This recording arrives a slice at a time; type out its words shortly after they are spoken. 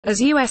As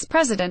U.S.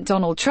 President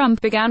Donald Trump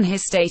began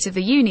his State of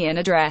the Union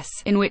address,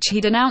 in which he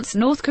denounced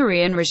North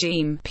Korean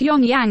regime,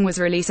 Pyongyang was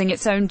releasing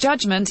its own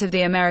judgment of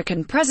the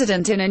American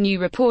president in a new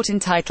report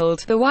entitled,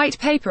 The White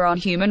Paper on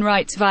Human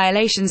Rights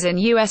Violations in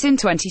U.S. in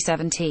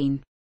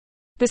 2017.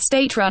 The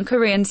state-run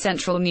Korean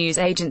Central News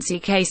Agency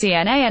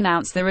KCNA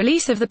announced the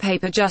release of the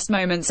paper just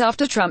moments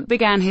after Trump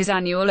began his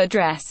annual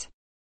address.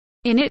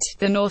 In it,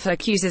 the North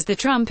accuses the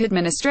Trump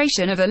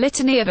administration of a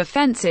litany of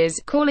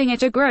offenses, calling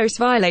it a gross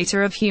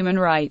violator of human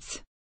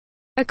rights.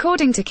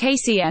 According to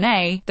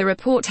KCNA, the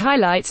report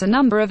highlights a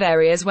number of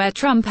areas where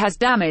Trump has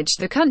damaged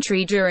the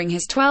country during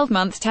his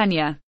 12-month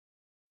tenure.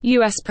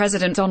 U.S.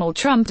 President Donald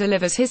Trump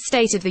delivers his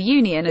State of the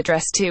Union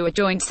address to a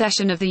joint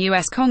session of the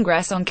U.S.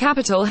 Congress on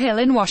Capitol Hill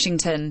in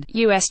Washington,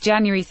 U.S.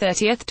 January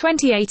 30,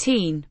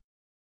 2018.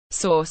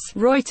 Source: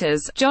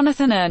 Reuters.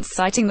 Jonathan Ernst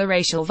citing the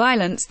racial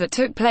violence that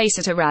took place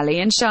at a rally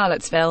in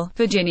Charlottesville,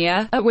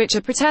 Virginia, at which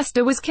a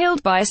protester was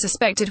killed by a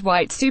suspected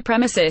white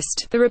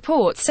supremacist. The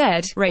report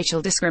said,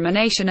 racial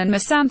discrimination and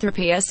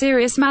misanthropy are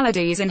serious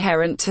maladies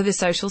inherent to the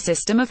social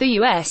system of the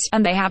U.S.,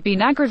 and they have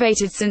been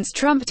aggravated since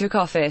Trump took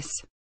office.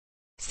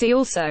 See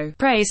also,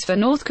 praise for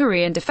North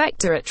Korean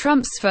defector at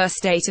Trump's first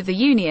State of the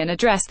Union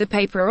address. The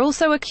paper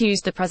also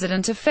accused the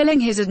president of filling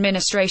his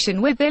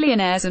administration with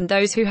billionaires and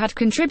those who had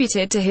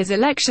contributed to his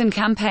election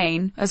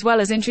campaign, as well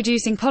as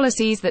introducing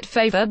policies that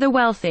favor the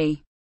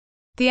wealthy.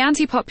 The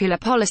anti-popular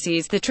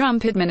policies the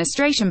Trump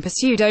administration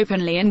pursued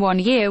openly in 1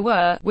 year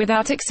were,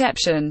 without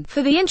exception,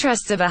 for the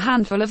interests of a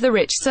handful of the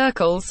rich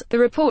circles, the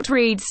report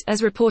reads,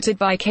 as reported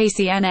by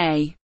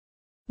KCNA.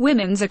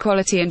 Women's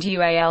equality and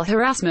UAL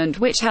harassment,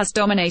 which has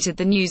dominated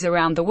the news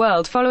around the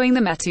world following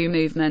the Me Too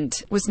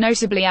movement, was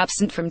notably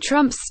absent from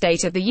Trump's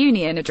State of the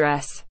Union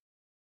address.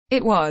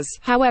 It was,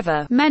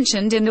 however,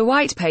 mentioned in the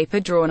white paper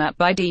drawn up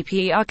by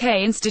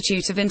DPRK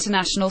Institute of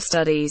International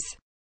Studies.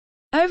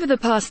 Over the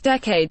past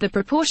decade, the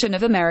proportion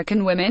of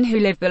American women who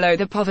live below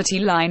the poverty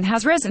line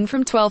has risen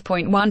from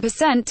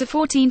 12.1% to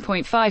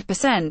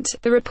 14.5%,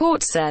 the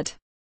report said.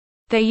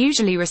 They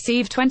usually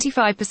receive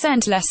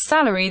 25% less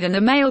salary than the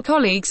male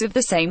colleagues of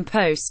the same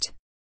post.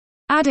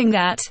 Adding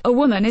that, a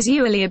woman is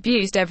usually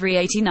abused every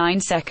 89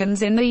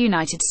 seconds in the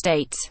United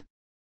States.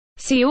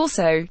 See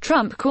also,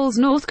 Trump calls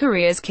North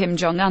Korea's Kim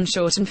Jong-un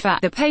short and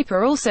fat. The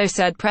paper also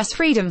said press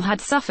freedom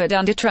had suffered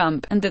under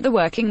Trump, and that the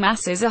working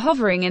masses are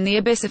hovering in the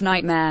abyss of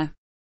nightmare.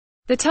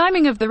 The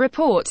timing of the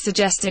report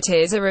suggests it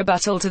is a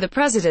rebuttal to the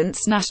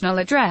president's national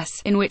address,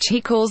 in which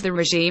he calls the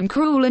regime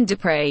cruel and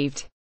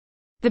depraved.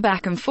 The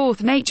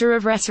back-and-forth nature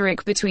of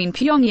rhetoric between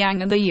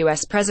Pyongyang and the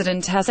U.S.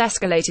 president has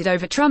escalated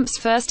over Trump's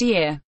first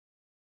year.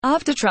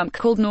 After Trump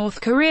called North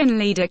Korean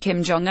leader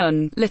Kim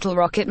Jong-un, Little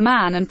Rocket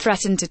Man, and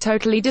threatened to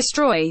totally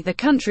destroy the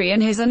country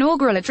in his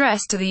inaugural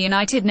address to the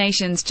United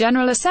Nations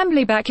General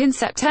Assembly back in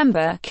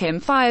September, Kim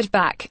fired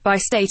back, by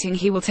stating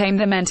he will tame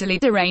the mentally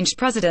deranged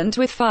president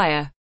with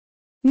fire.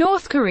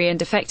 North Korean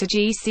defector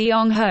Ji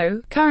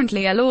Seong-ho,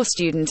 currently a law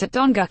student at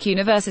Dongguk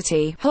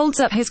University, holds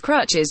up his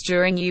crutches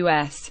during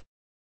U.S.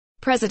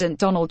 President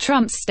Donald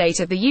Trump's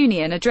State of the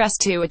Union address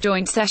to a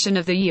joint session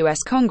of the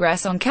U.S.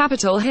 Congress on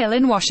Capitol Hill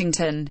in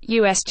Washington,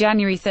 U.S.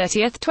 January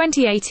 30,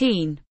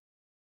 2018.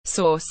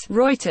 Source: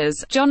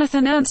 Reuters.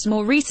 Jonathan Ernst.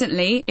 More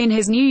recently, in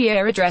his New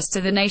Year address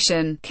to the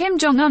nation, Kim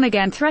Jong-un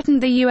again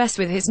threatened the U.S.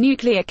 with his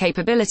nuclear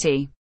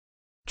capability.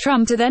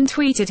 Trump then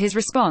tweeted his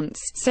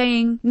response,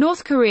 saying,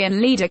 North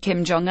Korean leader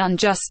Kim Jong-un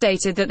just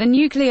stated that the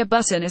nuclear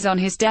button is on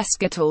his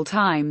desk at all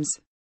times.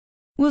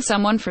 Will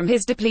someone from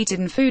his depleted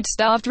and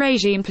food-starved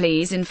regime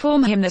please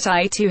inform him that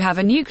I too have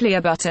a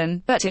nuclear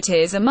button, but it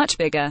is a much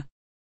bigger,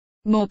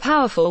 more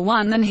powerful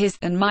one than his,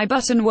 and my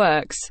button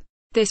works.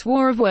 This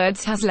war of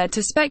words has led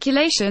to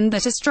speculation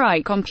that a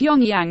strike on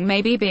Pyongyang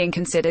may be being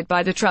considered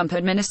by the Trump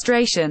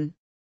administration.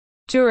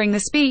 During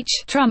the speech,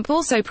 Trump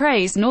also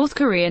praised North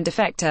Korean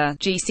defector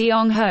Ji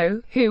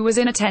Seong-ho, who was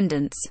in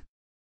attendance.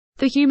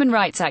 The human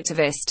rights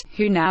activist,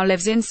 who now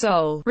lives in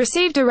Seoul,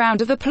 received a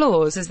round of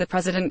applause as the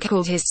president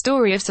called his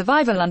story of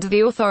survival under the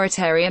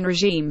authoritarian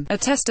regime a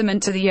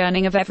testament to the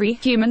yearning of every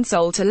human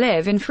soul to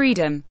live in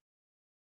freedom.